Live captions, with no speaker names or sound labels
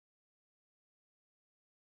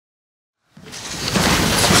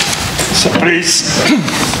So please,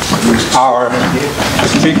 our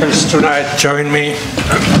speakers tonight join me.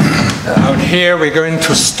 Out here we're going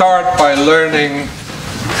to start by learning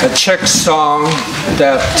a Czech song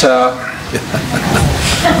that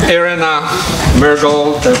Irina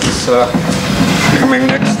Mergel, that's coming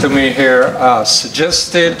next to me here,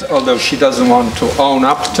 suggested, although she doesn't want to own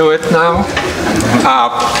up to it now.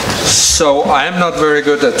 So I am not very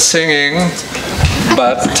good at singing,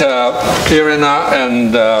 but Irina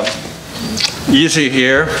and Easy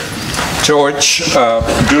here, George,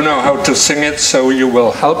 do know how to sing it, so you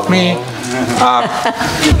will help me.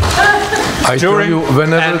 I tell you,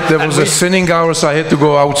 whenever there was a singing hours, I had to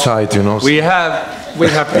go outside, you know. We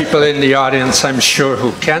have people in the audience, I'm sure,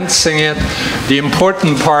 who can sing it. The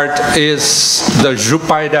important part is the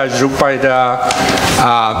Zupajda,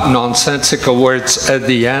 nonsensical words at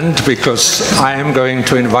the end, because I am going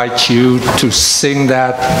to invite you to sing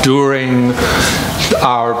that during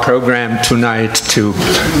our program tonight to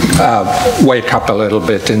wake up a little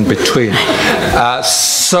bit in between.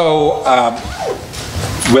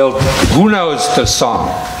 Well, who knows the song?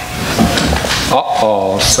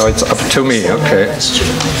 Uh-oh, so it's up to me, okay.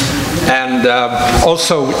 And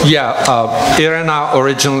also, yeah, Irina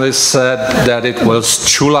originally said that it was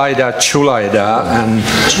Čulajda, and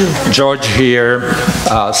George here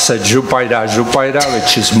said Zupajda,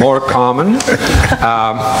 which is more common.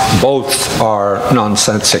 Both are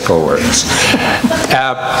nonsensical words.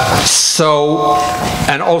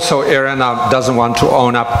 And also Irina doesn't want to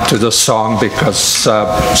own up to the song because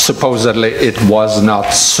supposedly it was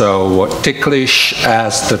not so ticklish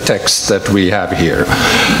as the text that we have here.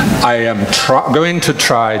 I am going to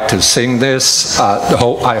try to sing this.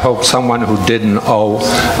 I hope someone who didn't owe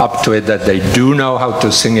up to it, that they do know how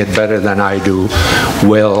to sing it better than I do,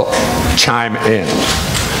 will chime in.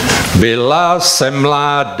 Byla jsem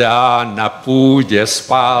mladá, na půdě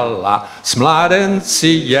spala, s mládenci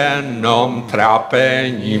jenom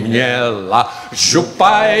trápení měla.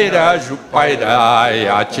 Zupajda,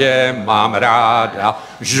 já tě mám ráda.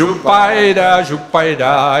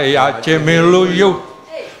 Zupajda, já tě miluju.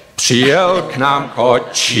 Přijel k nám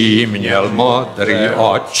kočí, měl modrý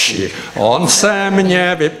oči. On se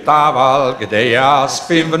mě vyptával, kde já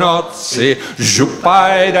spím v noci.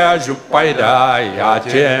 Zupajda, já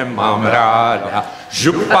tě mám ráda.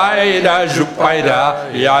 Zupajda,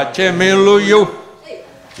 já tě miluju.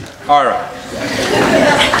 All right.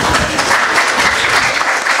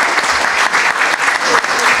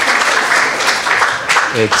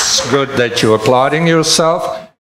 It's good that you're applauding yourself.